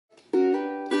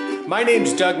My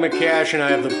name's Doug McCash and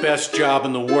I have the best job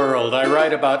in the world. I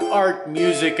write about art,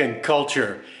 music, and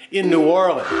culture in New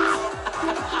Orleans.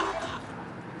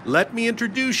 Let me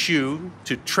introduce you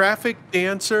to traffic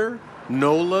dancer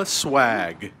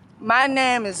Nola5wag. My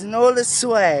name is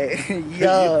Nola5wag,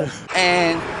 yeah,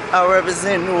 and I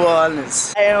represent New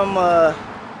Orleans. I am a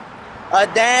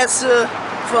dancer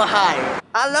for hire.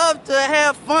 I love to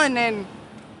have fun, and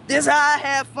this is how I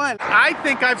have fun. I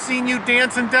think I've seen you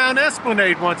dancing down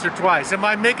Esplanade once or twice. Am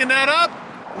I making that up?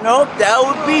 Nope, that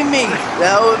would be me.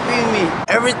 That would be me.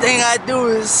 Everything I do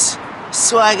is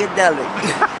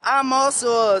swagadelic. I'm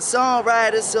also a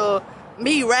songwriter, so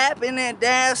me rapping and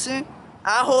dancing,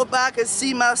 I hope I could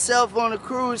see myself on a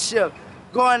cruise ship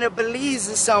going to Belize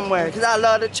or somewhere, because I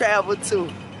love to travel too.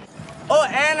 Oh,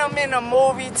 and I'm in a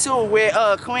movie too with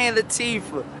Queen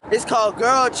Latifah. It's called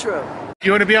Girl Trip.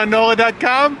 You want to be on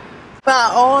NOLA.com? By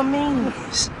all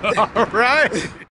means. All right.